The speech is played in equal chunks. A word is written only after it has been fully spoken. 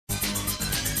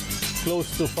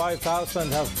Close to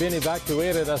 5,000 have been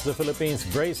evacuated as the Philippines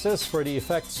braces for the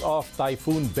effects of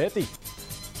Typhoon Betty.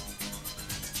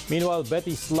 Meanwhile,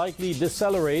 Betty slightly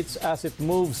decelerates as it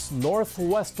moves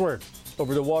northwestward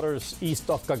over the waters east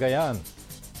of Cagayan.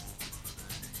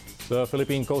 The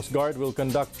Philippine Coast Guard will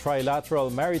conduct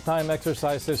trilateral maritime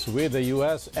exercises with the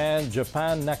U.S. and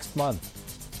Japan next month.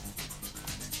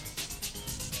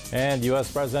 And U.S.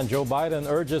 President Joe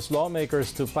Biden urges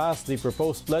lawmakers to pass the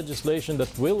proposed legislation that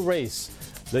will raise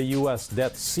the U.S.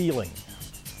 debt ceiling.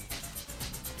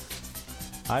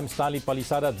 I'm Stanley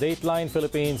Palisada. Dateline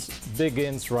Philippines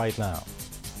begins right now.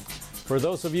 For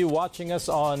those of you watching us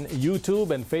on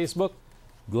YouTube and Facebook,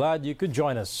 glad you could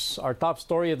join us. Our top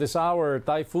story at this hour,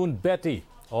 Typhoon Betty,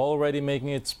 already making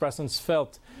its presence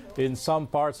felt in some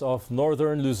parts of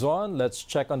northern Luzon. Let's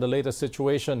check on the latest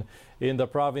situation in the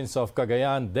province of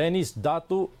Cagayan. Dennis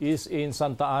Datu is in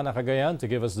Santa Ana, Cagayan to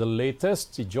give us the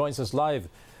latest. He joins us live.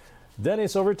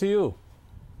 Dennis, over to you.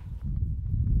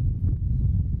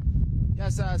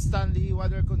 Yes, Stanley,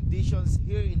 weather conditions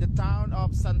here in the town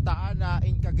of Santa Ana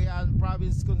in Cagayan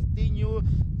province continue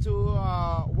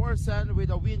to worsen, with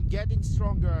the wind getting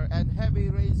stronger and heavy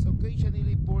rains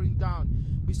occasionally pouring down.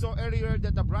 We saw earlier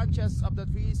that the branches of the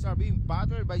trees are being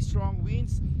battered by strong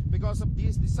winds. Because of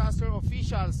this, disaster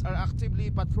officials are actively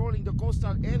patrolling the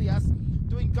coastal areas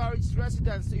to encourage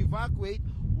residents to evacuate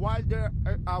while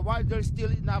there's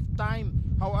still enough time.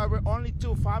 However, only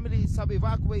 2 families have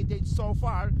evacuated so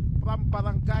far from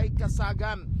Barangay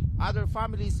Kasagan. Other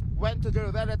families went to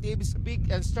their relatives' big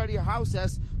and sturdy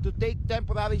houses to take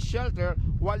temporary shelter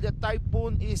while the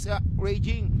typhoon is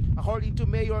raging. According to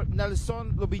Mayor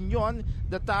Nelson Lubinyon,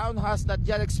 the town has not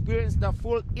yet experienced the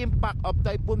full impact of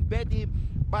Typhoon Betty,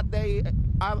 but they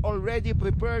are already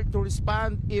prepared to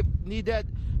respond if needed.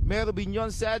 Mayor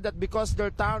Lubinyon said that because their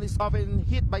town is often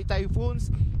hit by typhoons,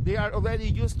 they are already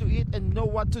used to it and know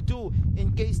what to do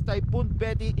in case Typhoon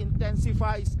Betty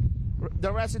intensifies.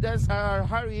 The residents are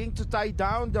hurrying to tie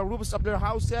down the roofs of their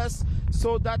houses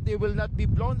so that they will not be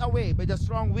blown away by the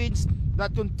strong winds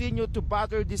that continue to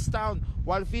batter this town,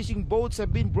 while fishing boats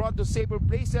have been brought to safer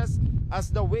places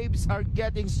as the waves are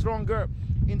getting stronger.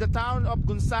 In the town of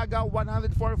Gonzaga,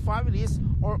 104 families,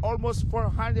 or almost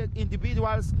 400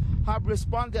 individuals, have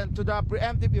responded to the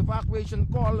preemptive evacuation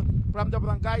call from the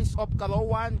barangays of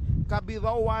Calauan,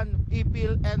 Cabiroan,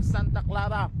 Ipil, and Santa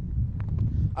Clara.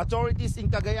 Authorities in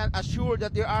Cagayan assure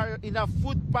that there are enough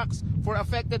food packs for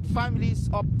affected families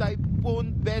of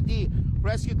Typhoon Betty.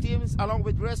 Rescue teams, along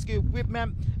with rescue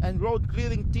equipment and road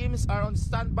clearing teams, are on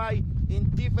standby in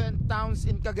different towns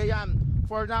in Cagayan.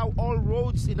 For now, all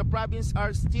roads in the province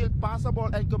are still passable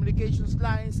and communications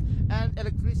lines and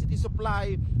electricity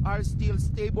supply are still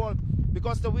stable.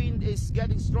 Because the wind is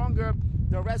getting stronger,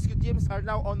 the rescue teams are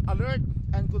now on alert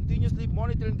and continuously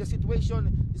monitoring the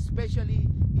situation, especially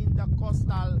in the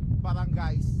coastal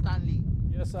barangays. Stanley.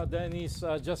 Yes, Dennis,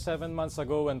 just 7 months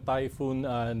ago when Typhoon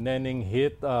Neneng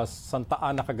hit, Santa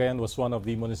Ana, Cagayan was one of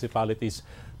the municipalities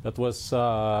that was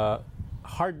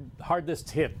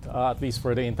hardest hit, at least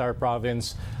for the entire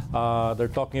province. They're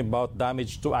talking about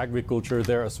damage to agriculture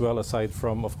there as well, aside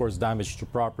from, of course, damage to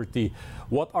property.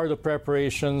 What are the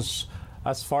preparations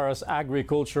as far as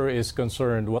agriculture is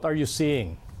concerned? What are you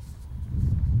seeing?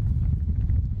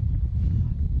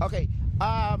 Okay.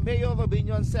 Mayor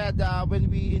Robinho said when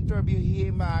we interviewed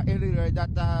him earlier that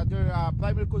their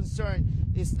primary concern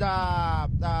is the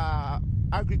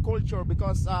agriculture,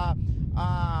 because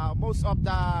most of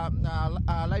the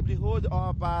livelihood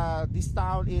of this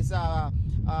town is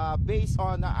based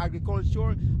on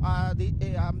agriculture.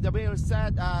 The mayor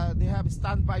said they have a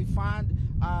standby fund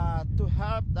to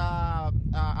help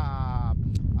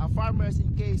farmers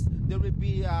in case they will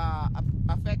be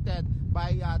affected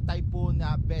by Typhoon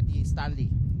Betty. Stanley.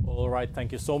 All right,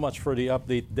 thank you so much for the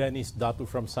update, Dennis Datu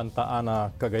from Santa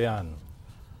Ana, Cagayan.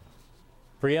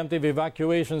 Preemptive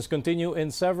evacuations continue in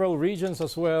several regions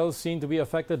as well, seen to be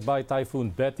affected by Typhoon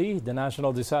Betty. The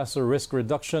National Disaster Risk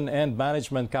Reduction and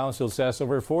Management Council says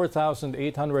over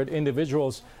 4,800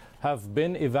 individuals have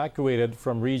been evacuated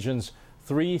from regions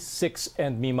 3, 6,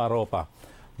 and Mimaropa.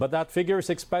 But that figure is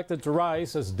expected to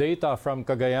rise as data from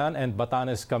Cagayan and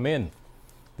Batanes come in.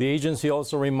 The agency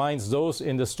also reminds those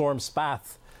in the storm's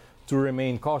path to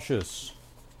remain cautious.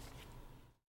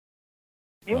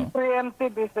 Yung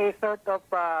preemptive is a sort of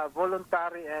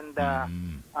voluntary and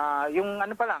yung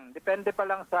ano pa lang, depende pa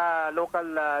lang sa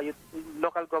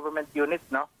local government units,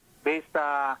 no? Based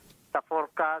sa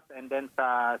forecast and then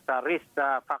sa risk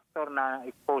factor na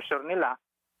exposure nila.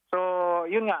 So,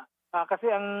 yun nga, kasi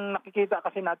ang nakikita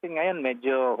kasi natin ngayon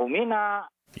medyo humina,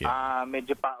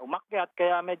 medyo pa umakyat,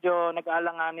 kaya medyo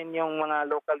nag-aalanganin yung mga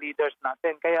local leaders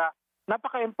natin. Kaya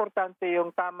napaka-importante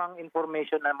yung tamang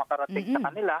information na makarating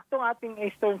sa kanila. Itong ating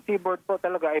Eastern Seaboard po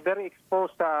talaga ay very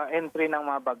exposed sa entry ng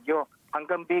mga bagyo.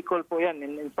 Hanggang Bicol po yan,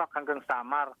 in fact hanggang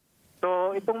Samar.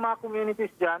 So itong mga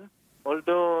communities dyan,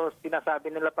 although sinasabi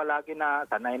nila palagi na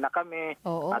sanay na kami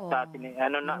at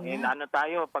ano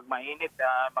tayo, pag mainit,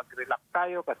 mag-relax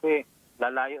tayo kasi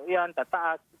lalayo yan,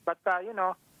 tataas. But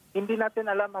hindi natin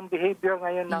alam ang behavior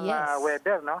ngayon ng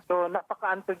weather, no? So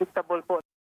napaka-unpredictable po.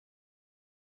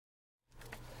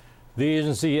 The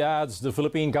agency adds the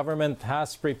Philippine government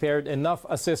has prepared enough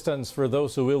assistance for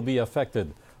those who will be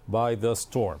affected by the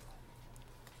storm.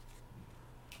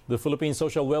 The Philippine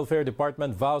Social Welfare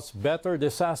Department vows better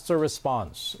disaster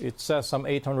response. It says some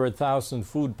 800,000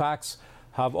 food packs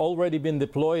have already been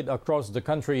deployed across the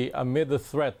country amid the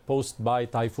threat posed by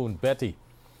Typhoon Betty.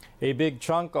 A big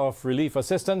chunk of relief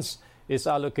assistance is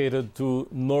allocated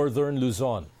to northern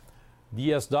Luzon.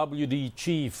 DSWD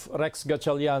Chief Rex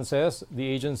Gatchalian says the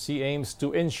agency aims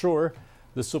to ensure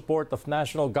the support of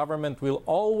national government will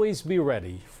always be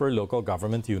ready for local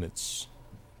government units.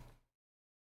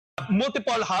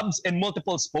 Multiple hubs and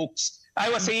multiple spokes. I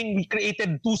was saying we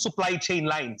created 2 supply chain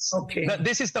lines. Okay.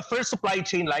 This is the first supply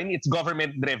chain line. It's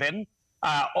government-driven.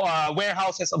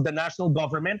 Warehouses of the national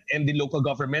government and the local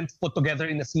government put together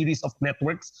in a series of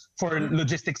networks for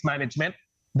logistics management.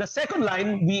 The second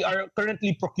line we are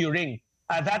currently procuring.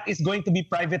 That is going to be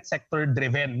private sector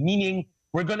driven, meaning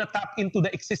we're going to tap into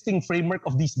the existing framework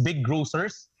of these big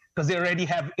grocers because they already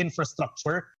have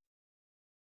infrastructure.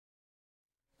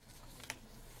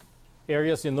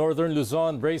 Areas in northern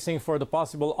Luzon bracing for the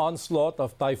possible onslaught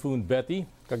of Typhoon Betty.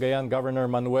 Cagayan Governor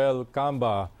Manuel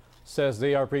Camba says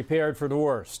they are prepared for the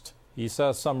worst. He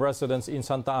says some residents in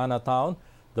Santa Ana town,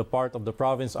 the part of the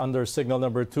province under signal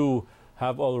number 2,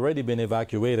 have already been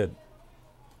evacuated.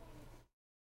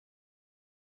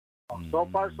 So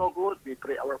far, so good. We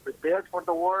are prepared for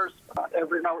the worst.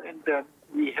 Every now and then,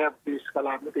 we have these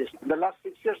calamities. In the last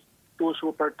 6 years, 2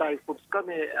 super typhoons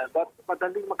kami. But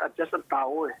madaling mag-adjust ang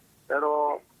tao eh.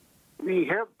 Pero we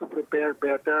have to prepare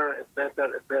better and better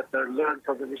and better, learn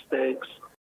from the mistakes.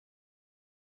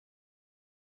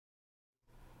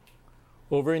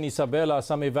 Over in Isabela,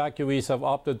 some evacuees have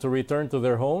opted to return to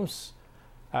their homes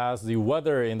as the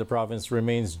weather in the province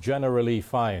remains generally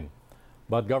fine.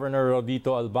 But Governor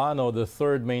Rodito Albano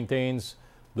III maintains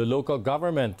the local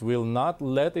government will not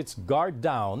let its guard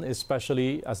down,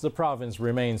 especially as the province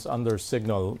remains under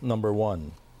signal number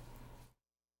 1.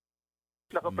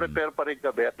 Naka-prepare pa rin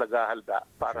kami at naghahalda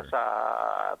para sa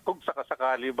kung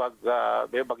sakasakali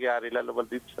may magyari lalo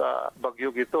din sa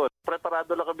bagyong ito.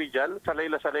 Preparado lang kami dyan, sanay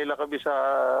lang kami sa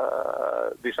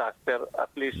disaster.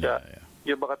 At least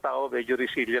yung mga tao medyo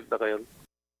resilient na ngayon.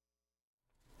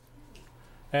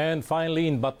 And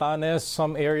finally, in Batanes,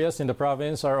 some areas in the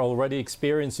province are already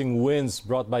experiencing winds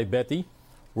brought by Betty.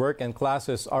 Work and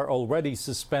classes are already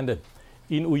suspended.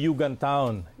 In Uyugan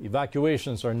town,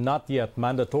 evacuations are not yet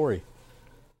mandatory.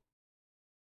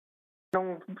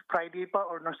 Nung Friday pa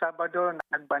or nung Sabado,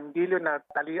 nagbandilo na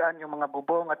talian yung mga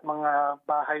bubong at mga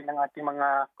bahay ng ating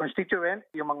mga constituent,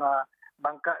 yung mga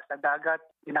bangka sa dagat,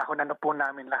 inahonan na po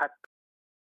namin lahat.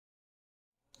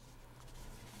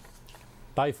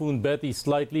 Typhoon Betty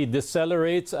slightly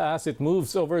decelerates as it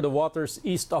moves over the waters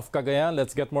east of Cagayan.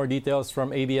 Let's get more details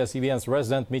from ABS-CBN's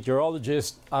resident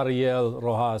meteorologist, Ariel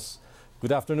Rojas.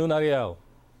 Good afternoon, Ariel.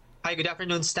 Hi, good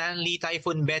afternoon, Stanley.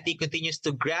 Typhoon Betty continues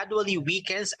to gradually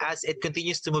weaken as it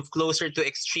continues to move closer to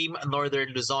extreme northern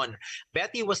Luzon.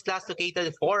 Betty was last located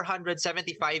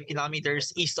 475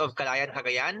 kilometers east of Calayan,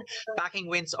 Cagayan, packing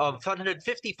winds of 155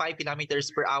 kilometers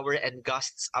per hour and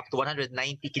gusts up to 190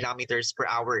 kilometers per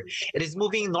hour. It is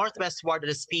moving northwestward at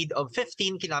a speed of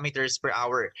 15 kilometers per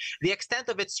hour. The extent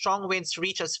of its strong winds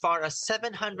reach as far as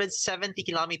 770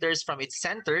 kilometers from its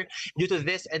center. Due to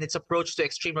this and its approach to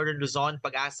extreme northern Luzon,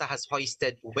 Pag-asa has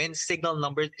hoisted wind signal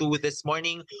number 2 this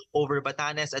morning over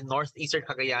Batanes and northeastern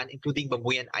Cagayan, including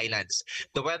Babuyan Islands.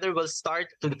 The weather will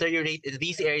start to deteriorate in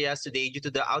these areas today due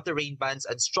to the outer rain bands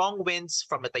and strong winds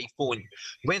from a typhoon.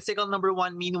 Wind signal number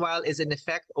 1, meanwhile, is in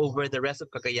effect over the rest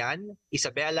of Cagayan,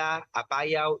 Isabela,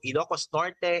 Apayao, Ilocos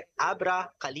Norte,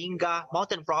 Abra, Kalinga,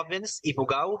 Mountain Province,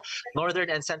 Ifugao, northern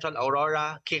and central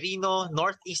Aurora, Quirino,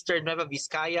 northeastern Nueva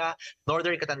Vizcaya,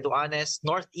 northern Catanduanes,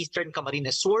 northeastern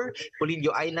Camarines Sur,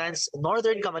 Polillo Island, Pangasinan,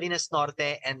 northern Camarines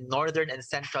Norte, and northern and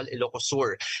central Ilocos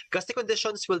Sur. Gusty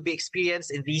conditions will be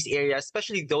experienced in these areas,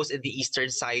 especially those in the eastern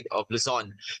side of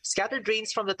Luzon. Scattered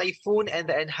rains from the typhoon and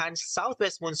the enhanced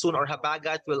southwest monsoon or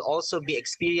habagat will also be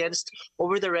experienced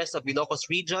over the rest of Ilocos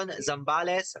region,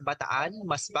 Zambales, Bataan,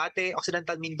 Masbate,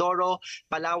 Occidental Mindoro,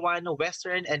 Palawan,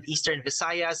 Western and Eastern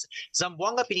Visayas,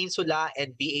 Zamboanga Peninsula,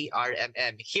 and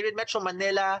BARMM. Here in Metro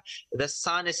Manila, the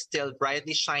sun is still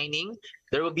brightly shining.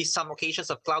 There will be some occasions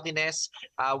of cloudiness.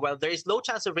 While there is low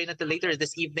chance of rain until later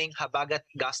this evening, habagat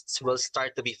gusts will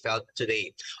start to be felt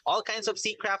today. All kinds of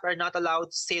sea craft are not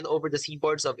allowed to sail over the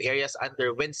seaboards of areas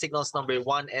under wind signals number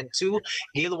 1 and 2.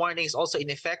 Gale warning is also in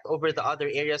effect over the other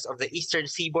areas of the eastern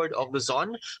seaboard of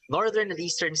Luzon, northern and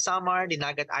eastern Samar,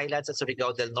 Dinagat Islands, and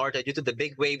Surigao del Norte due to the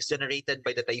big waves generated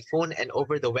by the typhoon, and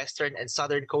over the western and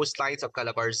southern coastlines of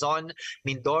Calabarzon,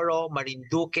 Mindoro,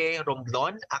 Marinduque,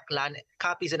 Romblon, Aklan,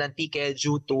 Capiz, and Antique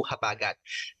due to habagat.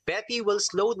 Betty will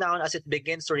slow down as it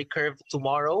begins to recurve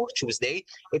tomorrow, Tuesday.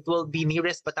 It will be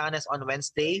nearest Batanes on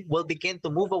Wednesday, will begin to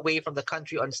move away from the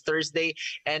country on Thursday,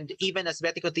 and even as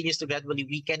Betty continues to gradually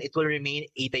weaken, it will remain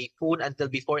a typhoon until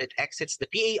before it exits the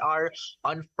PAR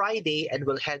on Friday and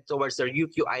will head towards the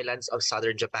Ryukyu Islands of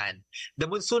southern Japan. The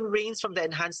monsoon rains from the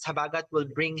enhanced habagat will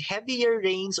bring heavier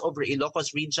rains over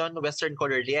Ilocos region, Western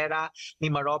Cordillera,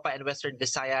 Mimaropa, and Western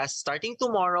Visayas starting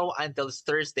tomorrow until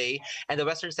Thursday, and the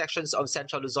western sections of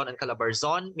Central Luzon and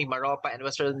Calabarzon, Mimaropa, and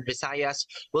Western Visayas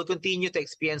will continue to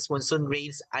experience monsoon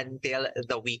rains until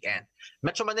the weekend.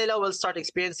 Metro Manila will start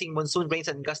experiencing monsoon rains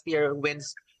and gustier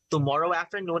winds tomorrow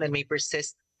afternoon and may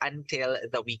persist until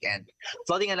the weekend.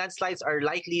 Flooding and landslides are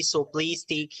likely, so please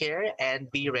take care and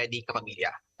be ready,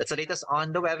 Kapamilya. That's the latest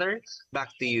on the weather. Back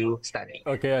to you, Stanley.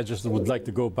 Okay, I just would like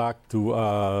to go back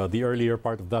to the earlier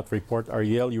part of that report.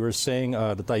 Ariel, you were saying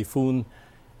the typhoon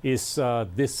is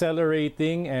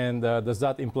decelerating, and does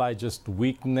that imply just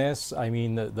weakness? I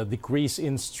mean, the decrease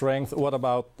in strength. What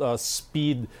about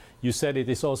speed? You said it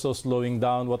is also slowing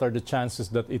down. What are the chances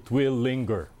that it will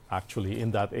linger actually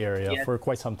in that area for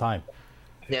quite some time?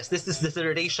 Yes, this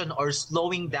deceleration or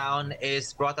slowing down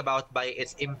is brought about by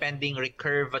its impending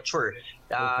recurvature.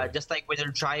 Just like when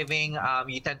you're driving,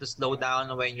 you tend to slow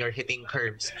down when you're hitting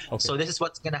curves. Okay. So this is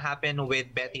what's going to happen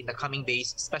with Betty in the coming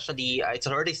days, especially it's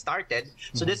already started.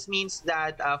 So this means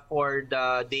that for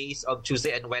the days of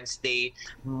Tuesday and Wednesday,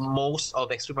 most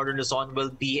of extreme northern Luzon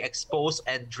will be exposed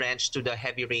and drenched to the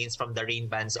heavy rains from the rain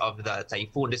bands of the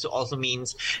typhoon. This also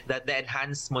means that the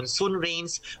enhanced monsoon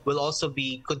rains will also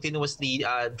be continuously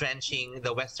drenching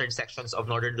the western sections of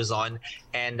northern Luzon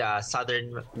and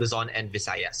southern Luzon and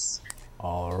Visayas.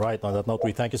 All right. On that note,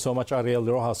 we thank you so much, Ariel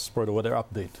Rojas, for the weather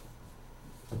update.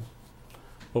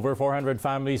 Over 400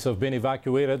 families have been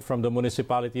evacuated from the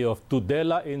municipality of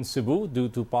Tudela in Cebu due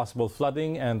to possible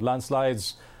flooding and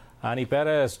landslides. Annie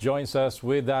Perez joins us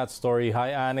with that story.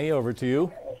 Hi, Annie. Over to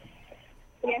you.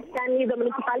 Yes, Stanley, the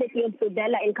municipality of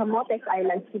Tudela in Camotes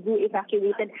Island, Cebu,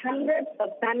 evacuated hundreds of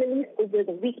families over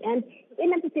the weekend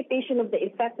in anticipation of the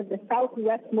effect of the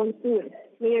southwest monsoon.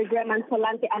 Mayor Greman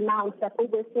Solante announced that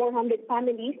over 400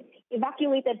 families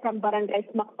evacuated from Barangays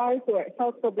MacArthur,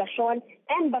 South Poblacion,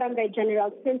 and Barangay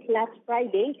General since last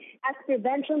Friday as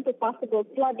prevention to possible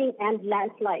flooding and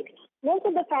landslide. Most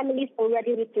of the families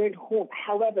already returned home.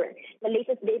 However, the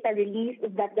latest data released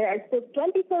is that there are still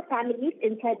 24 families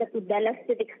inside the Tudela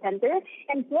Civic Center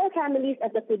and 4 families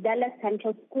at the Tudela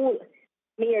Central School.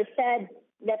 Mayor said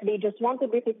that they just want to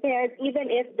be prepared even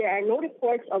if there are no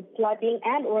reports of flooding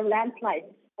and or landslides,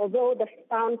 although the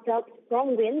town felt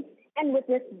strong winds and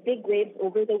witnessed big waves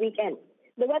over the weekend.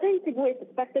 The weather in Cebu is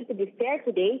expected to be fair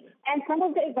today, and some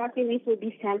of the evacuees will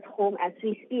be sent home as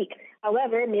we speak.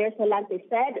 However, Mayor Solante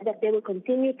said that they will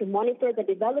continue to monitor the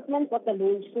development of the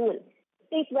monsoon.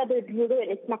 State Weather Bureau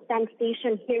in its Mactan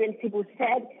station here in Cebu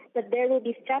said that there will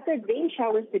be scattered rain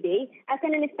showers today as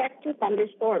an effect to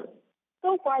thunderstorms.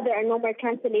 So far, there are no more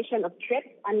cancellation of trips,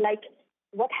 unlike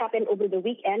what happened over the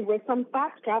weekend where some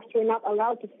fast crafts were not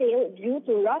allowed to sail due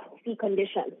to rough sea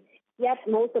conditions. Yet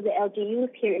most of the LGUs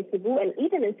here in Cebu and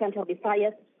even in Central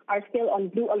Visayas are still on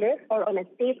blue alert or on a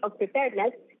state of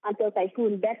preparedness until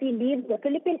Typhoon Betty leaves the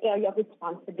Philippine area of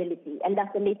responsibility. And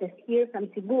that's the latest here from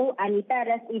Cebu. Annie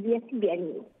Perez, ABS-CBN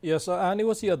News. Yes, Annie,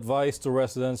 what's the advice to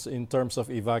residents in terms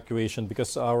of evacuation?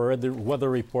 Because our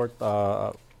weather report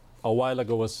a while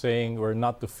ago was saying we're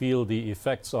not to feel the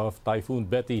effects of Typhoon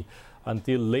Betty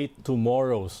until late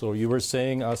tomorrow. So you were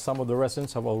saying some of the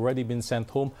residents have already been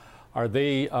sent home. Are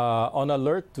they on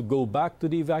alert to go back to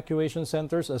the evacuation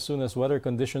centers as soon as weather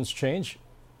conditions change?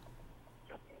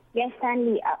 Yes,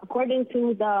 Stanley. According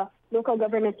to the local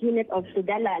government unit of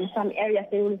Tudela, in some areas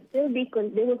they will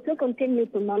still continue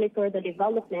to monitor the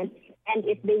development, and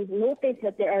if they notice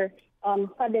that there are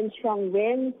sudden strong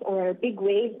winds or big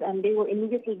waves, they will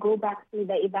immediately go back to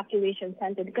the evacuation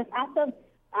center. Because as of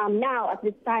now, at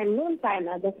this time, noontime,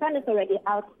 the sun is already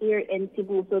out here in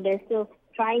Cebu, so they're still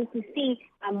trying to see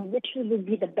which would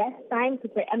be the best time to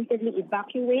preemptively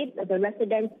evacuate the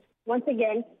residents. Once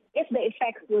again, if the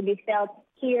effects will be felt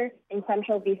here in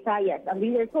Central Visayas. And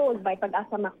we were told by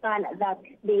Pag-asa Mactan that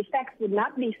the effects would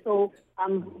not be so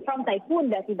from Typhoon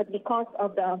Betty, but because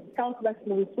of the southwest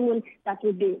monsoon that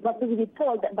would be what we be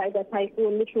told by the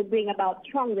typhoon, which will bring about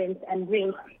strong winds and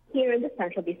rain here in the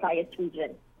Central Visayas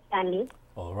region. Stanley?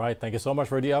 All right. Thank you so much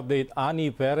for the update.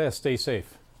 Ani Perez, stay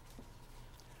safe.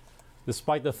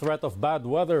 Despite the threat of bad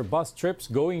weather, bus trips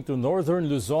going to northern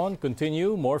Luzon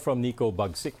continue. More from Nico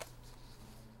Bagsik.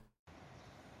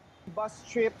 Bus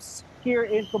trips here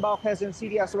in Cubao, Quezon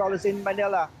City, as well as in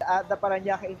Manila at the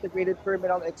Parañaque Integrated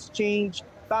Terminal Exchange,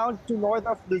 bound to north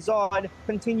of Luzon,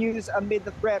 continues amid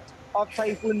the threat of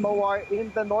Typhoon Mawar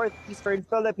in the northeastern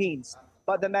Philippines.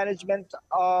 But the management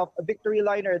of Victory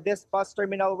Liner, this bus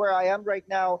terminal where I am right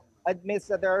now, admits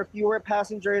that there are fewer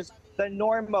passengers than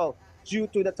normal due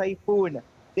to the typhoon.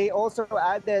 They also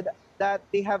added that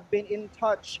they have been in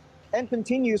touch and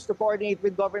continues to coordinate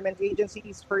with government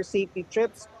agencies for safety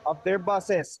trips of their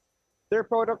buses. Their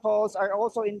protocols are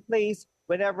also in place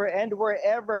whenever and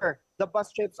wherever the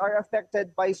bus trips are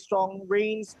affected by strong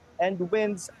rains and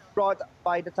winds brought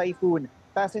by the typhoon.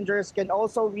 Passengers can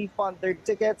also refund their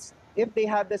tickets if they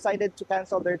have decided to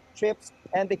cancel their trips,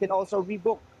 and they can also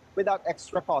rebook without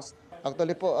extra cost.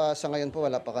 Actually po, sa ngayon po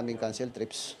wala pa kaming cancel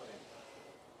trips.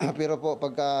 Pero po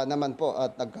pagka naman po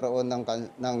at nagkaroon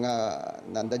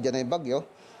nandiyan na yung bagyo,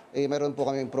 meron po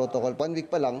kaming protocol. 1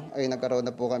 week pa lang ay nagkaroon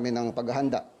na po kami ng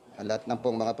paghahanda. Lahat ng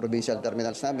pong mga provincial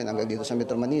terminals namin hanggang dito sa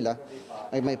Metro Manila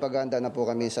ay may paghahanda na po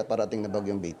kami sa parating na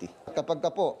bagyong Betty. Kapag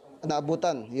po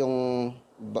naabutan yung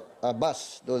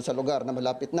bus doon sa lugar na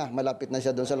malapit na siya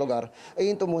doon sa lugar, ay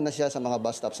hinto muna siya sa mga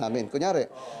bus stops namin. Kunyari,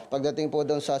 pagdating po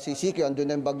doon sa CCQ, andun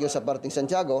na yung bagyo sa parting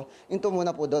Santiago, hinto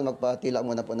muna po doon, magpatila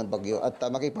muna po ng bagyo at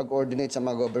makipag-coordinate sa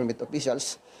mga government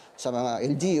officials, sa mga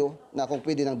LGU na kung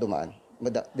pwede nang dumaan.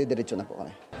 Didiretso na po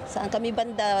kami. Saan kami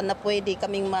banda na pwede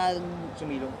kaming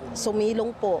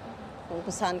sumilong po. Kung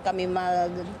saan kami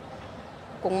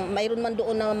kung mayroon man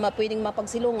doon na pwedeng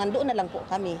mapagsilungan, doon na lang po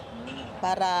kami.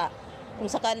 Para kung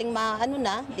sakaling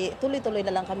tuloy-tuloy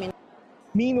na lang kami.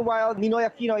 Meanwhile, Ninoy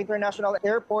Aquino International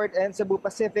Airport and Cebu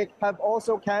Pacific have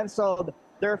also canceled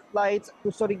their flights to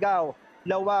Surigao,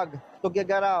 Lawag,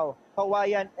 Tuguegarao,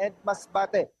 Kawayan, and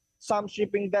Masbate. Some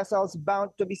shipping vessels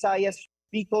bound to Visayas,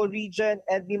 Bicol region,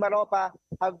 and Mimaropa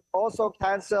have also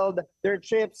canceled their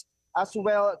trips as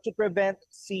well to prevent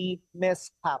sea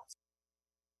mishaps.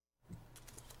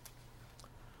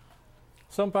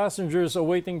 Some passengers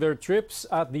awaiting their trips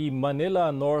at the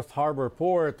Manila North Harbor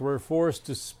Port were forced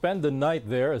to spend the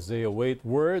night there as they await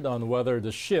word on whether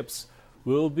the ships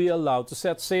will be allowed to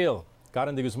set sail.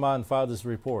 Karen de Guzman filed this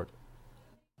report.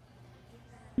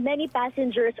 Many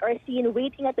passengers are seen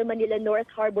waiting at the Manila North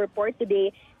Harbor Port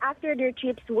today after their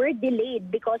trips were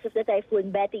delayed because of the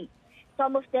Typhoon Betty.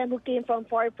 Some of them who came from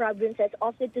far provinces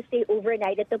opted to stay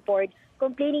overnight at the port,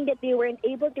 complaining that they weren't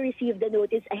able to receive the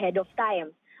notice ahead of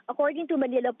time. According to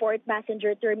Manila Port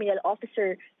Passenger Terminal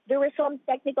Officer, there were some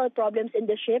technical problems in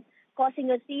the ship,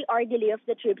 causing a 3-hour delay of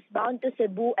the trips bound to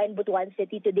Cebu and Butuan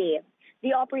City today.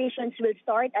 The operations will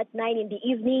start at 9 in the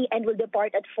evening and will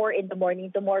depart at 4 in the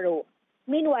morning tomorrow.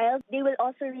 Meanwhile, they will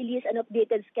also release an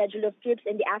updated schedule of trips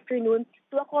in the afternoon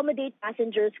to accommodate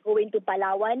passengers going to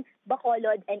Palawan,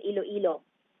 Bacolod, and Iloilo.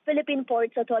 Philippine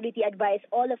Ports Authority advised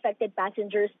all affected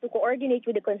passengers to coordinate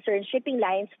with the concerned shipping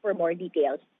lines for more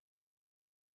details.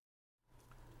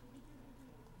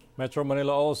 Metro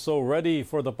Manila also ready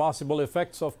for the possible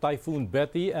effects of Typhoon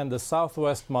Betty and the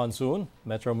southwest monsoon.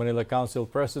 Metro Manila Council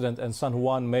President and San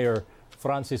Juan Mayor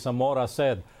Francis Zamora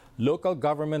said local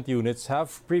government units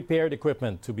have prepared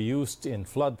equipment to be used in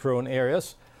flood-prone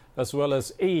areas, as well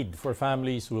as aid for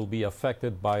families who will be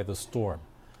affected by the storm.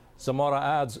 Zamora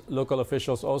adds local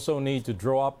officials also need to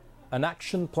draw up an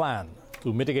action plan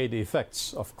to mitigate the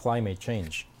effects of climate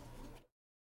change.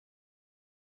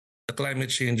 The climate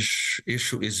change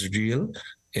issue is real,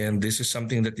 and this is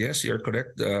something that, yes, you're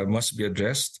correct, must be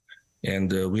addressed.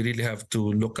 And we really have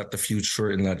to look at the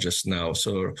future and not just now.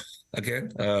 So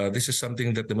again, this is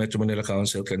something that the Metro Manila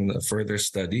Council can further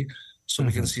study so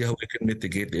we can see how we can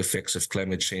mitigate the effects of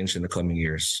climate change in the coming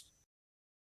years.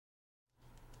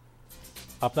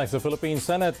 Up next, the Philippine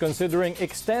Senate considering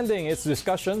extending its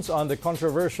discussions on the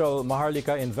controversial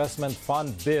Maharlika Investment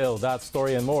Fund bill. That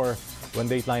story and more when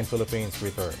Dateline Philippines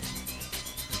returns.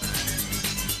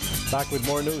 Back with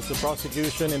more news. The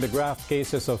prosecution in the graft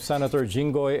cases of Senator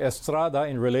Jinggoy Estrada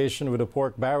in relation with the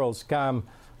pork barrel scam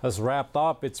has wrapped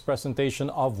up its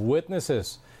presentation of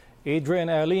witnesses. Adrian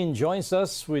Eileen joins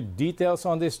us with details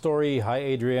on this story. Hi,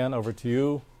 Adrian. Over to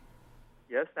you.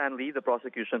 Yes, Stanley, the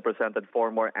prosecution presented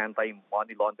former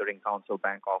anti-money laundering council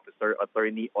bank officer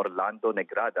attorney Orlando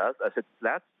Negradas as its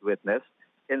last witness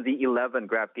in the 11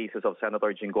 graft cases of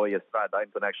Senator Jinggoy Estrada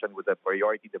in connection with the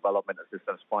Priority Development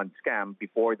Assistance Fund scam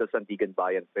before the Sandigan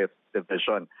Bayan 5th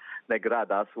Division.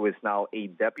 Negradas, who is now a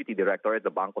deputy director at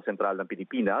the Bangko Sentral ng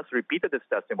Pilipinas, repeated his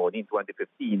testimony in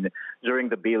 2015 during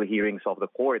the bail hearings of the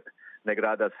court.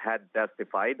 Negradas had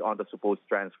testified on the supposed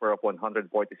transfer of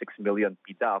 146 million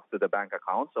PDAF to the bank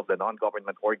accounts of the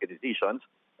non-government organizations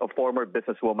of former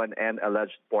businesswoman and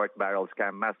alleged pork barrel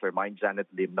scam mastermind Janet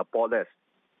Lim Napoles.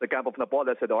 The camp of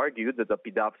Napoles had argued that the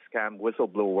PDAF scam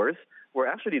whistleblowers were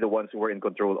actually the ones who were in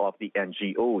control of the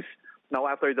NGOs. Now,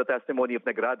 after the testimony of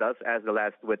Negradas as the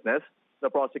last witness, the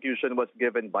prosecution was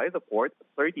given by the court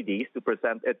 30 days to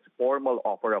present its formal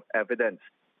offer of evidence.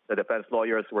 The defense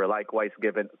lawyers were likewise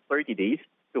given 30 days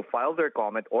to file their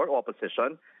comment or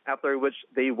opposition, after which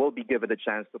they will be given the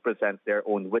chance to present their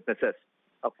own witnesses.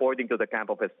 According to the camp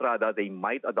of Estrada, they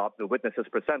might adopt the witnesses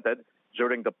presented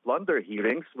during the plunder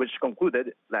hearings, which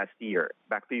concluded last year.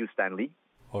 Back to you, Stanley.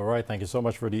 All right. Thank you so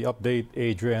much for the update,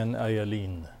 Adrian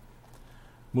Eileen.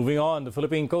 Moving on, the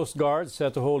Philippine Coast Guard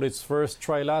set to hold its first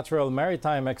trilateral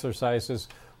maritime exercises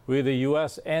with the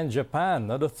U.S. and Japan.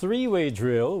 Now, the three-way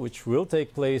drill, which will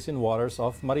take place in waters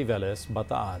of Mariveles,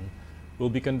 Bataan,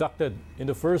 will be conducted in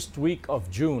the first week of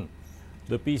June.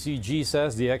 The PCG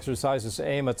says the exercises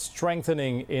aim at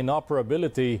strengthening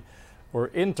interoperability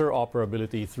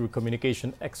through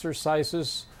communication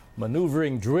exercises,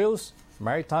 maneuvering drills,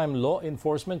 maritime law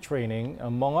enforcement training,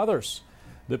 among others.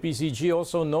 The PCG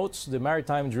also notes the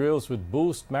maritime drills would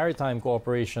boost maritime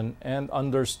cooperation and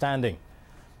understanding.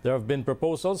 There have been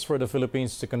proposals for the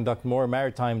Philippines to conduct more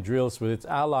maritime drills with its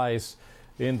allies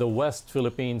in the West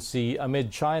Philippine Sea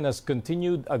amid China's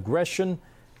continued aggression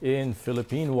in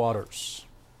Philippine waters.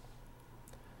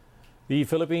 The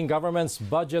Philippine government's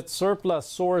budget surplus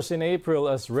soars in April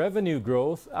as revenue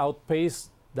growth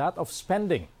outpaced that of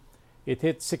spending. It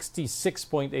hit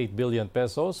 66.8 billion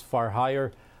pesos, far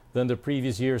higher than the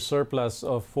previous year's surplus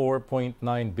of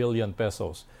 4.9 billion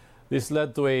pesos. This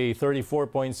led to a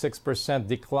 34.6%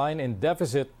 decline in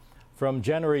deficit from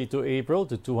January to April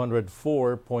to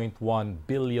 204.1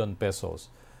 billion pesos.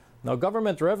 Now,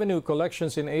 government revenue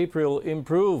collections in April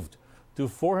improved to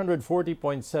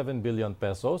 440.7 billion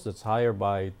pesos. That's higher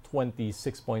by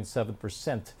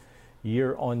 26.7%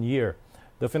 year on year.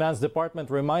 The Finance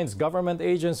Department reminds government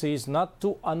agencies not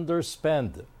to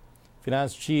underspend.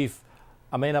 Finance Chief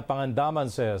Amena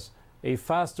Pangandaman says a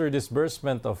faster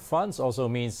disbursement of funds also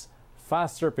means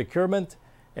faster procurement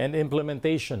and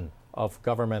implementation of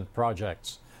government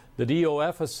projects. The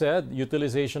DOF has said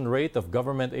utilization rate of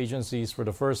government agencies for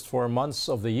the first 4 months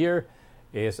of the year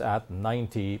is at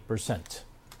 90%.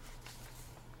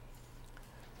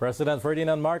 President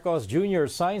Ferdinand Marcos Jr.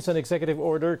 signs an executive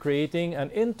order creating an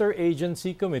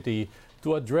interagency committee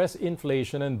to address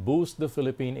inflation and boost the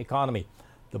Philippine economy.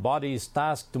 The body is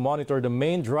tasked to monitor the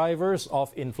main drivers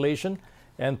of inflation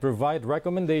and provide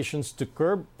recommendations to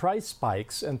curb price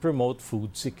spikes and promote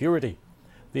food security.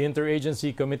 The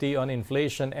Interagency Committee on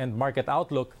Inflation and Market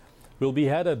Outlook will be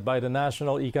headed by the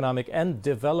National Economic and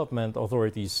Development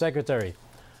Authority's secretary.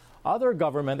 Other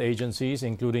government agencies,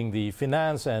 including the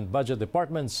Finance and Budget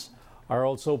departments, are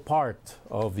also part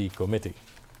of the committee.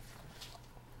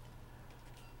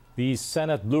 The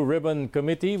Senate Blue Ribbon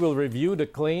Committee will review the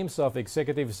claims of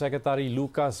Executive Secretary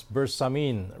Lucas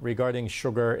Bersamin regarding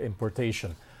sugar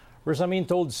importation. Bersamin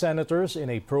told senators in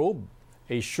a probe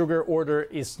a sugar order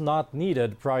is not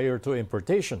needed prior to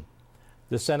importation.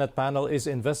 The Senate panel is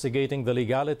investigating the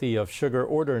legality of Sugar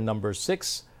Order Number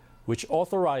 6, which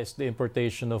authorized the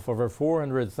importation of over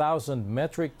 400,000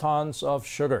 metric tons of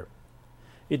sugar.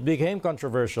 It became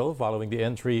controversial following the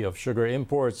entry of sugar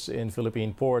imports in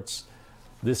Philippine ports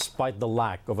despite the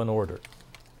lack of an order.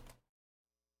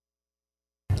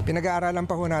 Pinag-aaralan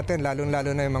pa ho natin,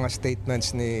 lalong-lalo na yung mga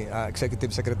statements ni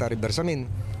Executive Secretary Bersamin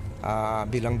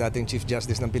bilang dating Chief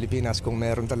Justice ng Pilipinas kung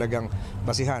meron talagang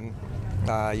basihan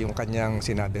yung kanyang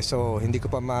sinabi. So hindi ko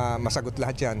pa masagot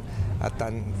lahat yan at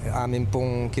amin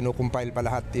pong kinukumpile pa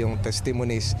lahat yung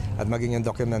testimonies at maging yung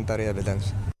documentary evidence.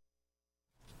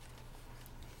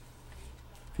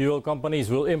 Fuel companies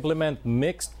will implement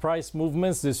mixed price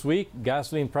movements this week.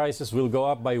 Gasoline prices will go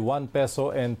up by 1 peso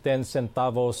and 10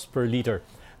 centavos per liter.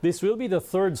 This will be the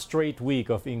third straight week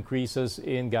of increases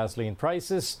in gasoline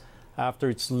prices after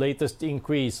its latest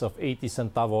increase of 80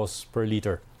 centavos per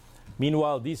liter.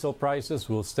 Meanwhile, diesel prices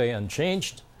will stay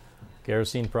unchanged.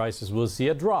 Kerosene prices will see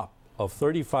a drop of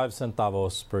 35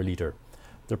 centavos per liter.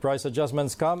 The price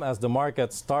adjustments come as the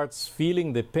market starts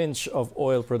feeling the pinch of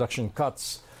oil production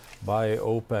cuts by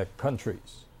OPEC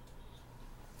countries.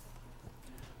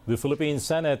 The Philippine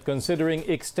Senate considering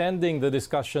extending the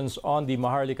discussions on the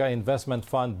Maharlika Investment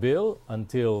Fund bill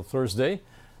until Thursday.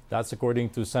 That's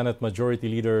according to Senate Majority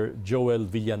Leader Joel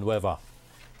Villanueva.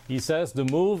 He says the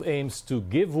move aims to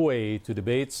give way to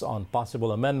debates on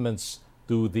possible amendments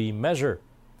to the measure.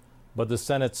 But the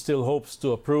Senate still hopes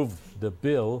to approve the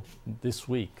bill this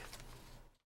week.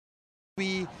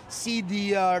 We see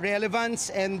the relevance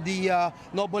and the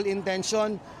noble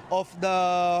intention of the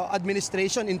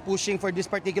administration in pushing for this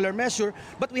particular measure,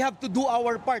 but we have to do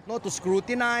our part, no, to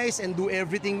scrutinize and do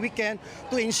everything we can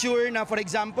to ensure na, for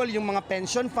example, yung mga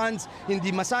pension funds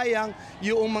hindi masayang,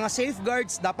 yung mga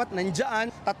safeguards dapat nandiyan.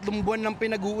 3 buwan nang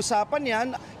pinag-uusapan yan.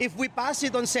 If we pass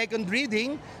it on second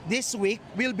reading this week,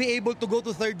 we'll be able to go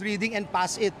to third reading and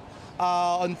pass it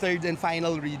on third and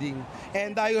final reading.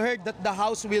 And I heard that the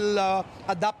House will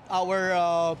adopt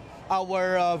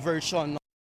our version.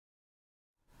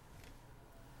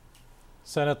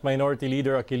 Senate Minority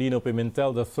Leader Aquilino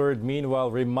Pimentel III, meanwhile,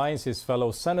 reminds his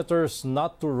fellow senators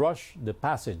not to rush the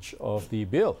passage of the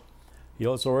bill. He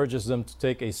also urges them to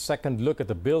take a second look at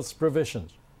the bill's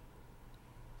provisions.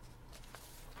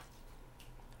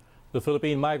 The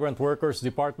Philippine Migrant Workers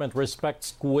Department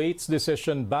respects Kuwait's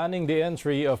decision banning the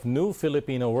entry of new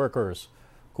Filipino workers.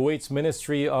 Kuwait's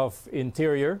Ministry of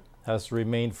Interior has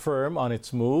remained firm on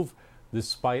its move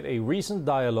despite a recent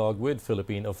dialogue with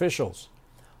Philippine officials.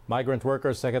 Migrant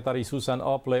Workers Secretary Susan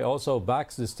Ople also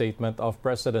backs the statement of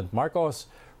President Marcos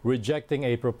rejecting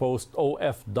a proposed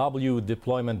OFW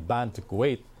deployment ban to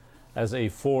Kuwait as a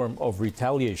form of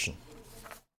retaliation.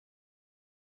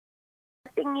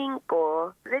 Tingin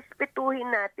ko,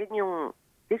 respetuhin natin yung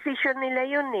decision nila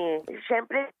yun eh.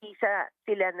 Siyempre, isa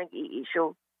sila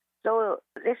nag-i-issue. So,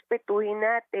 respetuhin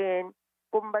natin.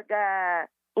 Kumbaga,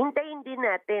 hintayin din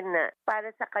natin na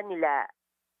para sa kanila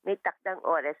may takdang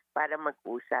oras para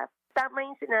mag-usap. Tama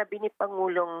yung sinabi ni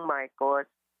Pangulong Marcos,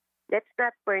 let's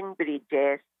not burn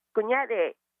bridges.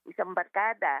 Kunyari, isang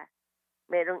barkada,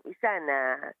 merong isa na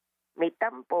may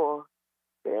tampo,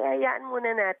 hayaan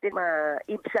muna natin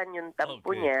maibsan yung tampo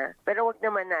niya, pero wag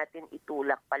naman natin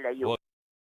itulak palayo.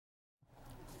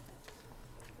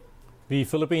 The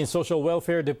Philippine Social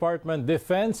Welfare Department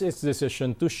defends its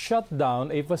decision to shut down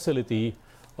a facility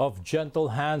of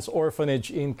Gentle Hands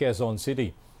Orphanage in Quezon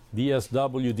City.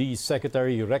 DSWD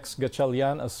Secretary Rex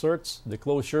Gatchalian asserts the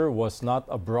closure was not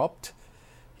abrupt.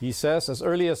 He says as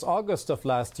early as August of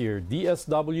last year,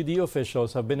 DSWD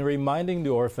officials have been reminding the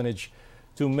orphanage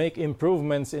to make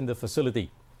improvements in the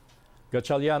facility.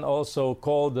 Gatchalian also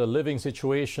called the living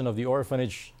situation of the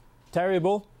orphanage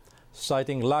terrible,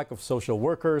 citing lack of social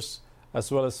workers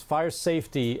as well as fire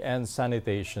safety and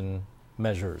sanitation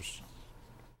measures.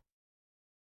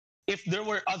 If there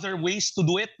were other ways to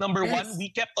do it, number one, we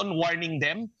kept on warning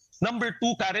them. Number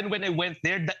two, Karen, when I went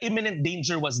there, the imminent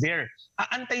danger was there.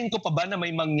 Aantayin ko pa ba na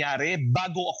may mangyari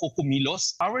bago ako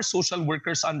kumilos? Our social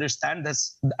workers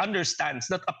understands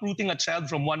that uprooting a child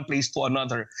from one place to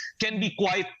another can be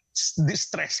quite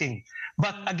distressing.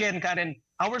 But again, Karen,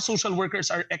 our social workers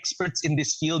are experts in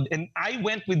this field. And I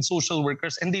went with social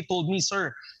workers and they told me,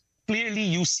 sir, clearly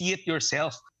you see it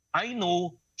yourself. I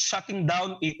know shutting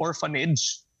down an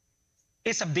orphanage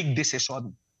is a big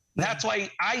decision. That's why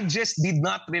I just did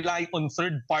not rely on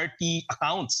third-party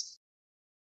accounts.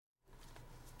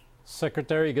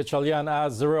 Secretary Gatchalian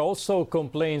adds there are also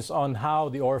complaints on how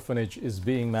the orphanage is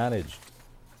being managed.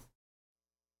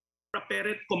 A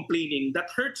parent complaining that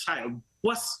her child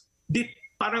was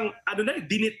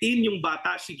dinitain yung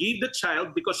bata. She gave the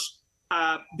child because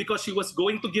she was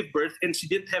going to give birth and she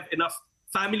didn't have enough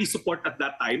family support at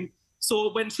that time.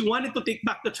 So when she wanted to take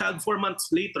back the child 4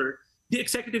 months later, the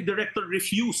executive director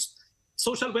refused.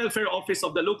 Social Welfare Office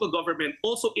of the local government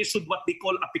also issued what they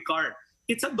call a PICAR.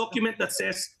 It's a document that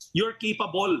says you're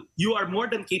capable, you are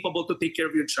more than capable to take care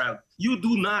of your child. You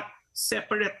do not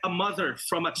separate a mother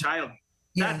from a child.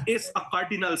 That is a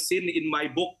cardinal sin in my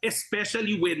book,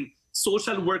 especially when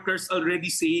social workers already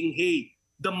saying, hey,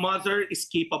 the mother is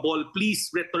capable, please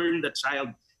return the child.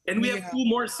 And we have 2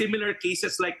 more similar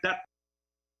cases like that.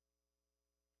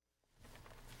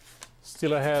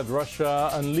 Still ahead,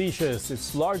 Russia unleashes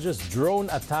its largest drone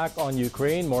attack on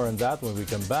Ukraine. More on that when we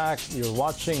come back. You're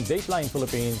watching Dateline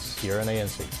Philippines here on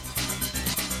ANC.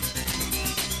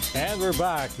 And we're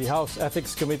back. The House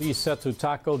Ethics Committee is set to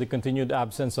tackle the continued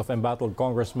absence of embattled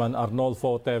Congressman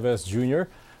Arnolfo Teves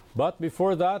Jr. But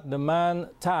before that, the man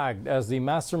tagged as the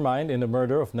mastermind in the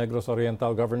murder of Negros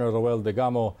Oriental Governor Roel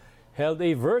Degamo held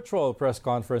a virtual press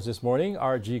conference this morning.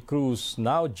 RG Cruz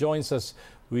now joins us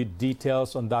with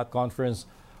details on that conference.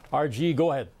 RG,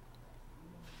 go ahead.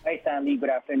 Hi, Stanley. Good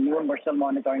afternoon. We're still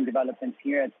monitoring developments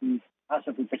here at the House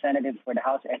of Representatives for the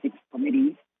House Ethics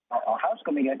Committee. Our House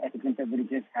Committee on Ethics and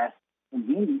Privileges has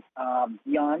convened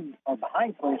beyond or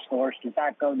behind closed doors to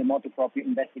tackle the multi-proprio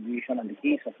investigation on the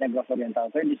case of Negros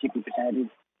Oriental 3rd District Representative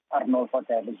Arnolfo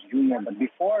Teves Jr. But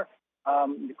before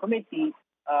the committee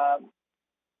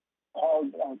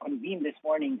convened this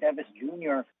morning, Teves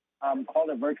Jr. Called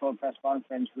a virtual press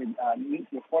conference with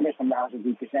reporters from the House of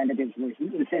Representatives, where he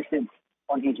insisted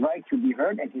on his right to be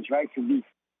heard and his right to be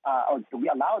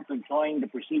allowed to join the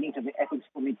proceedings of the Ethics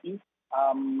Committee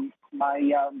by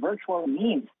virtual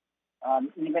means,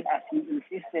 even as he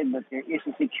insisted that there is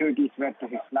a security threat to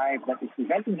his life that is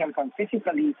preventing him from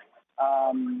physically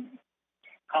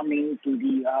coming to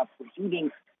the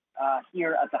proceedings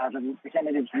here at the House of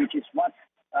Representatives, which is what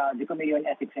the Committee on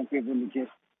Ethics and Privileges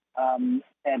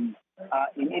said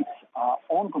in its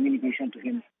own communication to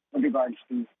him with regards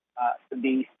to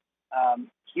today's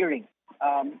hearing.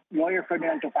 Lawyer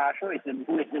Ferdinand Topacio,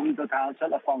 who is the legal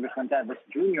counsel of Congressman Teves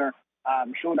Jr.,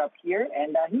 showed up here,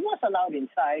 and he was allowed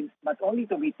inside, but only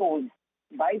to be told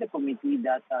by the committee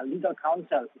that legal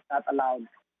counsel is not allowed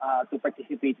to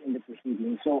participate in the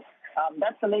proceedings. So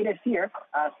that's the latest here.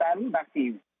 Stanley, back to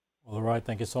you. All right,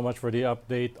 thank you so much for the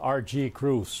update, RG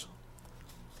Cruz.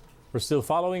 We're still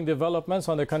following developments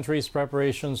on the country's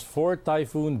preparations for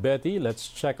Typhoon Betty. Let's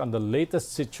check on the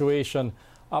latest situation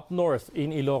up north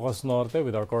in Ilocos Norte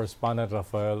with our correspondent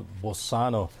Rafael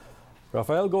Bosano.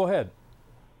 Rafael, go ahead.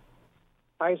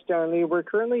 Hi, Stanley. We're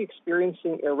currently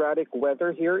experiencing erratic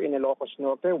weather here in Ilocos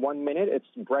Norte. 1 minute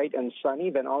it's bright and sunny,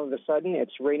 then all of a sudden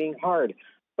it's raining hard.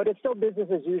 But it's still business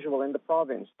as usual in the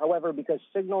province. However, because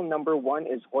signal number 1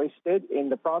 is hoisted in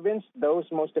the province, those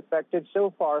most affected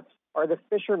so far are the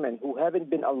fishermen who haven't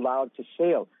been allowed to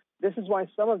sail. This is why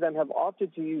some of them have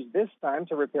opted to use this time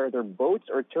to repair their boats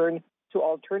or turn to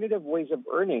alternative ways of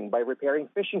earning by repairing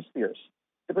fishing spears.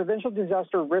 The Provincial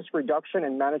Disaster Risk Reduction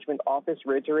and Management Office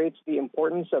reiterates the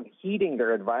importance of heeding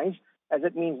their advice, as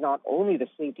it means not only the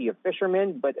safety of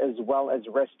fishermen, but as well as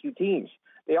rescue teams.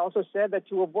 They also said that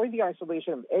to avoid the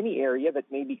isolation of any area that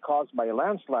may be caused by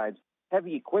landslides,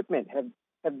 heavy equipment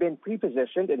have been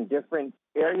pre-positioned in different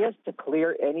areas to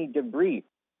clear any debris.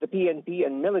 The PNP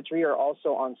and military are also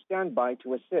on standby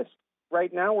to assist.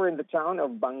 Right now, we're in the town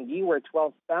of Bangi, where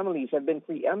 12 families have been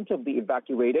preemptively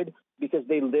evacuated because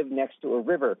they live next to a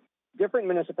river. Different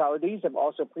municipalities have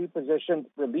also pre-positioned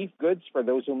relief goods for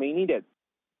those who may need it.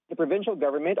 The provincial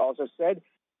government also said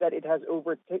that it has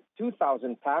over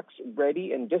 2,000 packs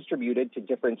ready and distributed to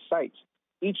different sites.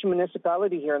 Each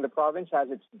municipality here in the province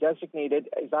has its designated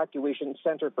evacuation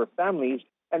center for families,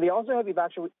 and they also have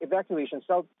evacuation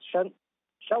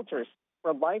shelters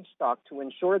for livestock to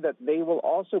ensure that they will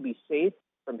also be safe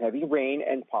from heavy rain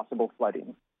and possible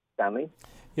flooding. Stanley?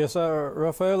 Yes,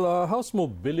 Rafael, how's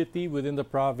mobility within the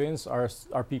province?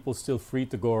 Are people still free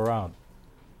to go around?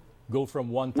 Go from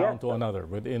one town to another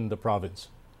within the province?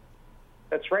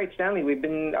 That's right, Stanley. We've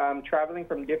been traveling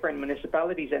from different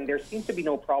municipalities, and there seems to be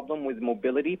no problem with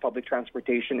mobility. Public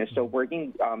transportation is still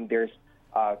working. There's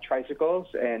tricycles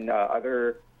and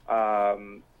other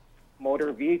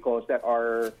motor vehicles that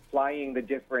are flying the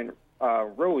different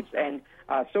roads. And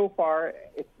so far,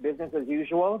 it's business as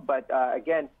usual. But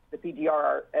again, the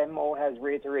PDRMO has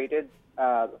reiterated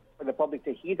for the public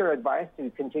to heed their advice to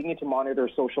continue to monitor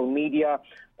social media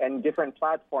and different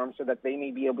platforms so that they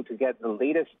may be able to get the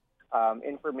latest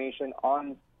information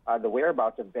on the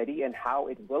whereabouts of Betty and how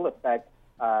it will affect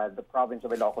the province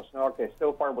of Ilocos Norte.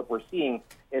 So far, what we're seeing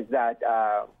is that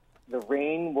the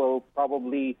rain will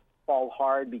probably fall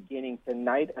hard beginning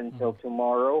tonight until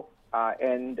tomorrow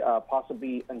and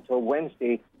possibly until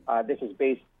Wednesday. This is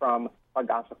based from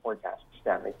Pag-asa forecast,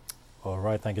 Stanley. All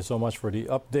right, thank you so much for the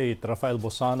update, Rafael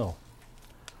Bosano.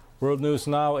 World News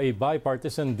now, a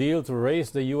bipartisan deal to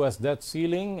raise the U.S. debt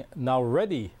ceiling now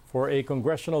ready for a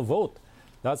congressional vote.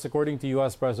 That's according to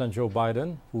U.S. President Joe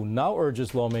Biden, who now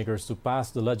urges lawmakers to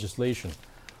pass the legislation.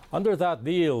 Under that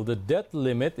deal, the debt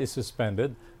limit is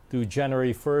suspended to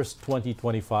January 1st,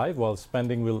 2025, while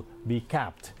spending will be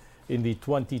capped in the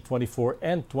 2024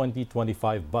 and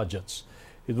 2025 budgets.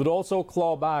 It would also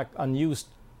claw back unused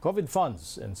COVID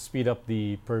funds and speed up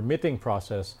the permitting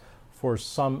process for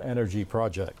some energy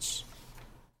projects.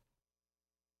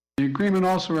 The agreement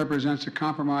also represents a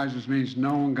compromise, which means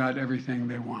no one got everything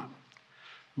they want.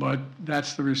 But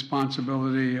that's the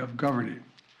responsibility of governing.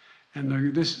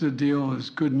 And this is a deal is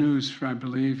good news for, I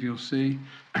believe, you'll see,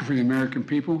 for the American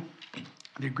people.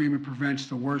 The agreement prevents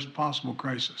the worst possible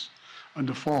crisis, a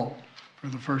default for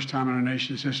the first time in our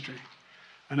nation's history.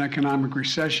 An economic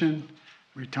recession,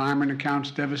 retirement accounts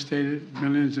devastated,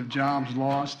 millions of jobs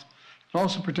lost. It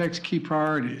also protects key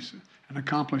priorities and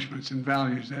accomplishments and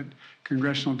values that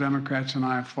congressional Democrats and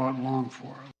I have fought long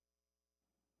for.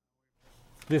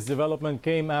 This development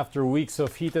came after weeks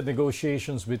of heated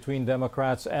negotiations between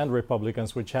Democrats and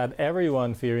Republicans, which had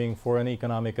everyone fearing for an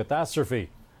economic catastrophe.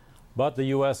 But the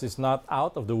U.S. is not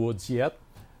out of the woods yet.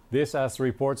 This as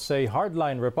reports say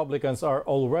hardline Republicans are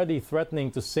already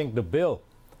threatening to sink the bill.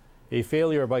 A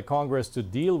failure by Congress to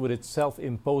deal with its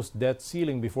self-imposed debt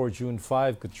ceiling before June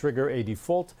 5 could trigger a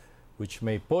default, which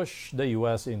may push the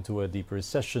U.S. into a deep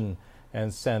recession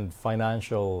and send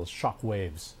financial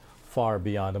shockwaves far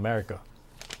beyond America.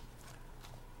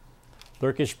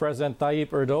 Turkish President Tayyip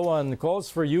Erdogan calls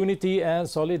for unity and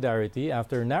solidarity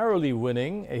after narrowly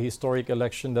winning a historic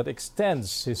election that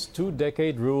extends his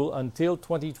two-decade rule until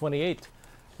 2028.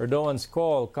 Erdogan's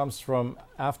call comes from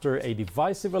after a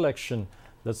divisive election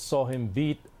that saw him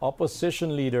beat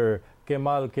opposition leader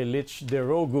Kemal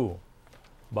Kılıçdaroğlu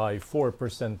by 4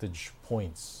 percentage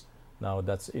points. Now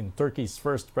that's in Turkey's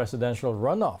first presidential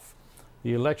runoff.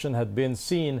 The election had been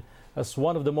seen as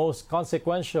one of the most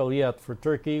consequential yet for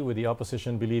Turkey, with the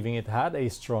opposition believing it had a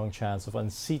strong chance of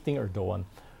unseating Erdogan,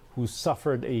 who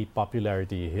suffered a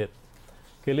popularity hit.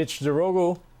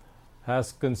 Kılıçdaroğlu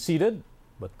has conceded,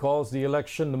 but calls the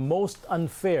election the most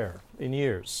unfair in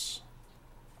years.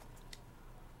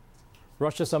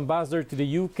 Russia's ambassador to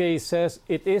the UK says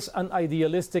it is an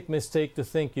idealistic mistake to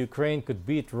think Ukraine could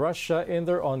beat Russia in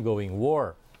their ongoing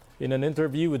war. In an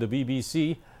interview with the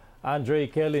BBC, Andrei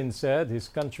Kelin said his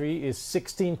country is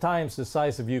 16 times the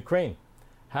size of Ukraine,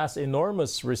 has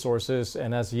enormous resources,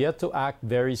 and has yet to act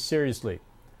very seriously.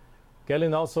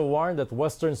 Kelin also warned that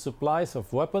Western supplies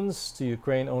of weapons to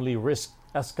Ukraine only risk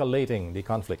escalating the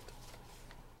conflict.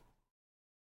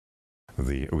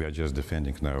 We are just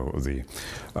defending now the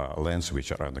lands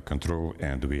which are under control,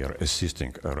 and we are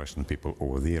assisting Russian people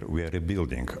over there. We are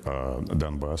rebuilding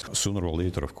Donbass. Sooner or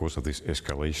later, of course, this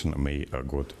escalation may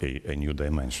got a new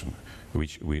dimension,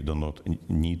 which we do not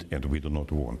need and we do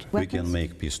not want. We can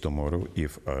make peace tomorrow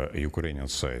if Ukrainian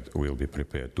side will be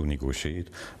prepared to negotiate,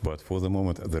 but for the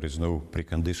moment there is no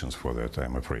preconditions for that,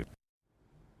 I'm afraid.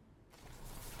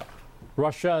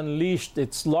 Russia unleashed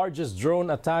its largest drone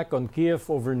attack on Kiev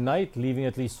overnight, leaving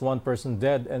at least one person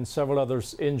dead and several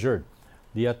others injured.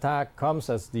 The attack comes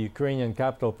as the Ukrainian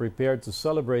capital prepared to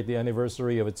celebrate the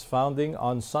anniversary of its founding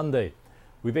on Sunday.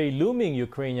 With a looming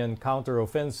Ukrainian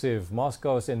counteroffensive,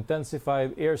 Moscow has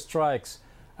intensified airstrikes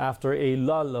after a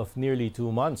lull of nearly 2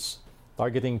 months,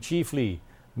 targeting chiefly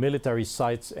military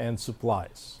sites and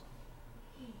supplies.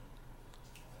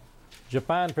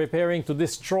 Japan preparing to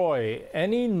destroy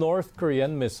any North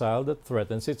Korean missile that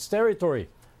threatens its territory.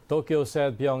 Tokyo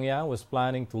said Pyongyang was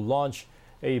planning to launch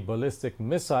a ballistic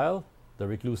missile the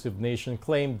reclusive nation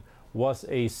claimed was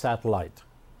a satellite.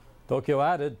 Tokyo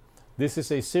added, this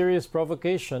is a serious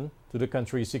provocation to the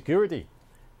country's security.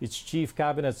 Its chief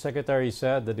cabinet secretary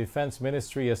said the defense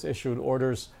ministry has issued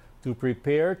orders to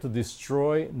prepare to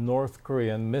destroy North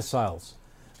Korean missiles.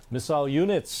 Missile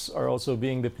units are also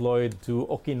being deployed to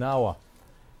Okinawa.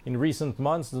 In recent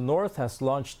months, the North has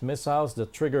launched missiles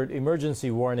that triggered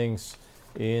emergency warnings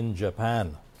in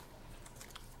Japan.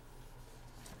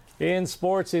 In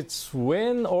sports, it's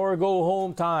win or go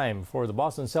home time for the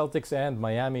Boston Celtics and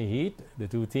Miami Heat. The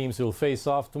two teams will face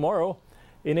off tomorrow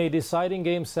in a deciding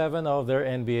Game 7 of their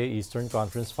NBA Eastern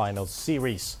Conference Finals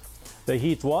series. The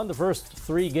Heat won the first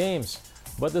 3 games,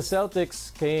 but the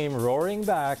Celtics came roaring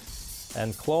back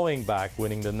and clawing back,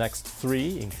 winning the next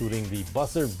 3, including the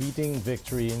buzzer-beating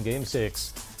victory in Game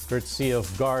 6, courtesy of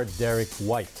guard Derek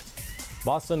White.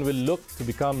 Boston will look to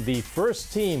become the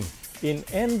first team in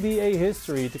NBA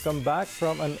history to come back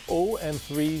from an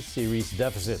 0-3 series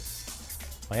deficit.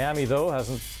 Miami, though, has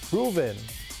proven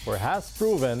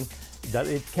that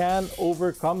it can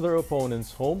overcome their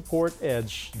opponent's home court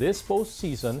edge this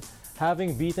postseason,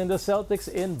 having beaten the Celtics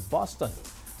in Boston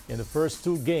in the first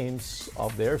 2 games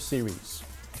of their series.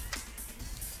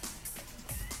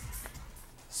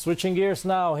 Switching gears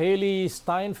now, Haley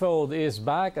Steinfeld is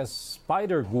back as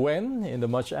Spider-Gwen in the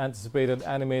much-anticipated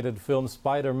animated film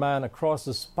Spider-Man Across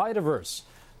the Spider-Verse.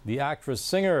 The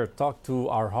actress-singer talked to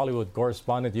our Hollywood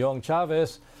correspondent Yong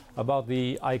Chavez about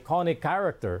the iconic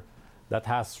character that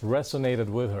has resonated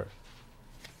with her.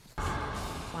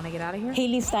 Want to get out of here?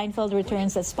 Hailee Steinfeld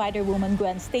returns as Spider-Woman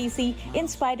Gwen Stacy in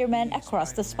Spider-Man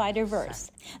Across the Spider-Verse.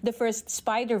 The first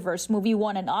Spider-Verse movie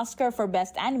won an Oscar for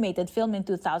Best Animated Film in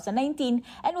 2019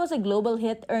 and was a global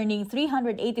hit, earning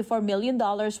 $384 million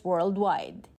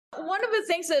worldwide. One of the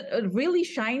things that really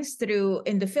shines through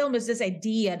in the film is this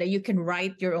idea that you can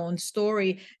write your own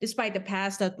story despite the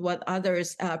past that what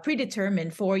others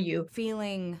predetermined for you.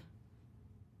 Feeling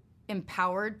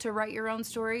empowered to write your own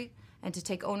story and to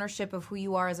take ownership of who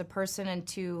you are as a person and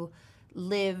to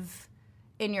live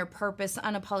in your purpose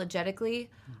unapologetically,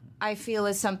 I feel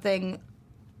is something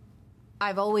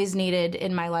I've always needed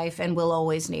in my life and will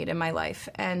always need in my life.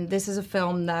 And this is a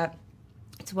film that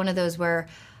it's one of those where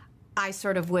I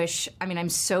sort of wish, I'm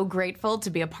so grateful to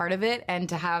be a part of it and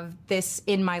to have this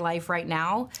in my life right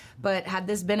now. But had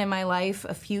this been in my life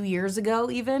a few years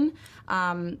ago even,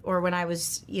 or when I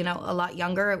was, a lot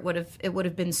younger, it would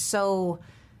have been so,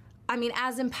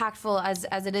 as impactful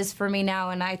as it is for me now.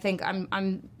 And I think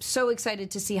I'm so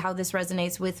excited to see how this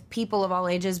resonates with people of all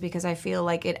ages, because I feel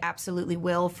like it absolutely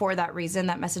will. For that reason,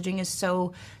 that messaging is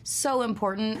so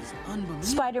important.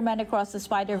 Spider-Man Across the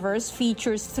Spider-Verse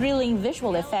features thrilling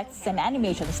visual effects and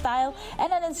animation style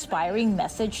and an inspiring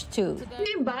message too.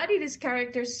 You embody this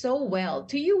character so well.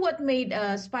 To you, what made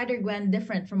Spider-Gwen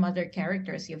different from other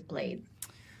characters you've played?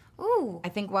 I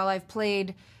think while I've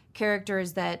played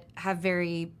characters that have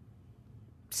very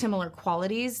similar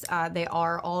qualities, they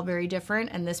are all very different,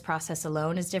 and this process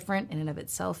alone is different in and of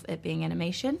itself, it being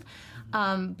animation.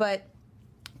 But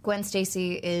Gwen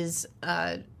Stacy is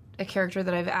a character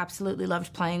that I've absolutely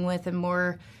loved playing with, and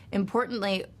more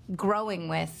importantly, growing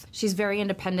with. She's very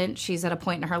independent. She's at a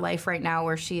point in her life right now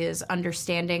where she is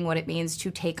understanding what it means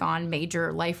to take on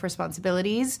major life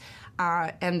responsibilities,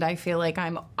 and I feel like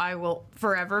I will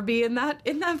forever be in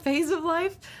that phase of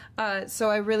life. So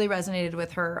I really resonated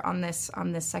with her on this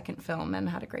second film and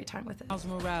had a great time with it.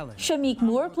 Shameik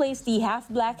Moore plays the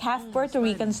half-black, half-Puerto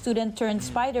Rican student turned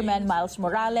Spider-Man Miles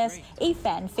Morales, a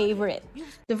fan favorite.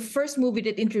 The first movie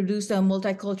that introduced a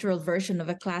multicultural version of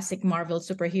a classic Marvel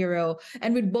superhero,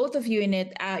 and with both of you in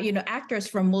it, actors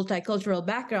from multicultural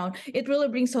background, it really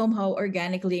brings home how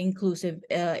organically inclusive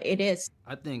it is.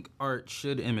 I think art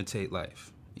should imitate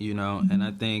life. And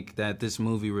I think that this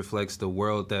movie reflects the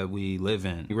world that we live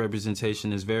in.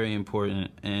 Representation is very important,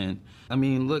 and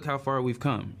look how far we've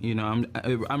come.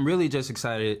 I'm really just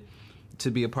excited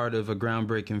to be a part of a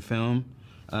groundbreaking film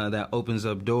that opens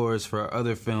up doors for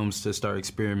other films to start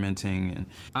experimenting, and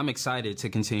I'm excited to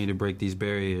continue to break these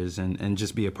barriers and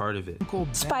just be a part of it.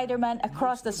 Spider-Man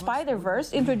Across the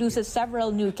Spider-Verse introduces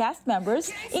several new cast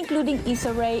members, including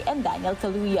Issa Rae and Daniel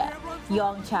Kaluuya.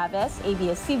 Yong Chavez,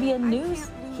 ABS-CBN News,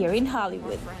 here in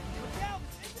Hollywood.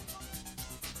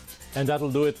 And that'll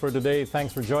do it for today.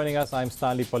 Thanks for joining us. I'm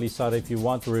Stanley Palisada. If you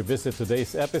want to revisit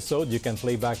today's episode, you can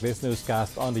play back this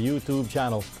newscast on the YouTube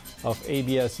channel of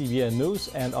ABS-CBN News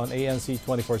and on ANC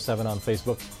 24/7 on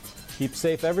Facebook. Keep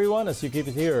safe, everyone, as you keep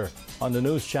it here on the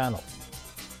News Channel.